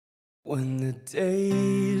When the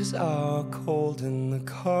days are cold and the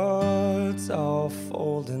cards all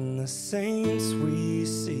fold and the saints we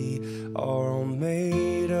see are all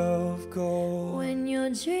made of gold. When your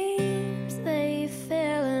dreams they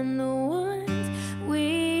fail and the ones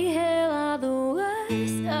we hail are the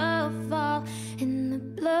worst of all, and the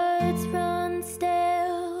bloods run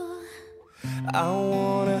stale. I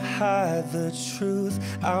wanna hide the truth,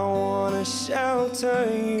 I wanna shelter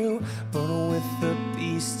you, but with the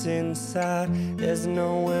beast inside, there's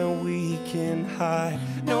nowhere we can hide.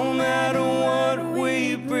 No matter what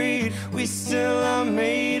we breed, we still are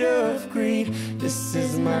made of greed. This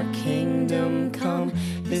is my kingdom come,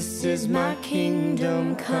 this is my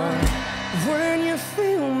kingdom come. When you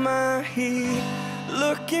feel my heat,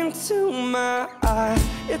 look into my eyes.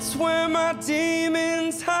 It's where my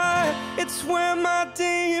demons hide, it's where my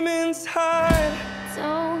demons hide.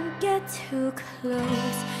 Don't get too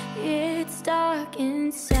close, it's dark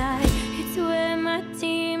inside. It's where my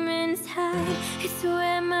demons hide, it's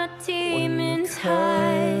where my demons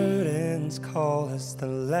hide. When the curtains call us the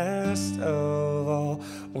last of all,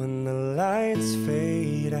 when the lights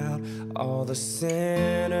fade out, all the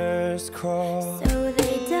sinners crawl. So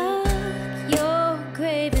they dug your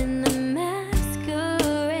grave and the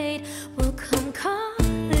masquerade will come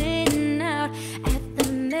calling out at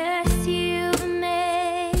the mess you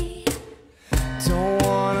made. Don't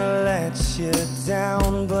wanna let you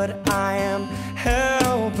down, but I am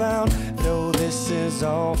hellbound. Though this is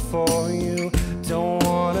all for you, don't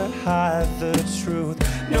wanna hide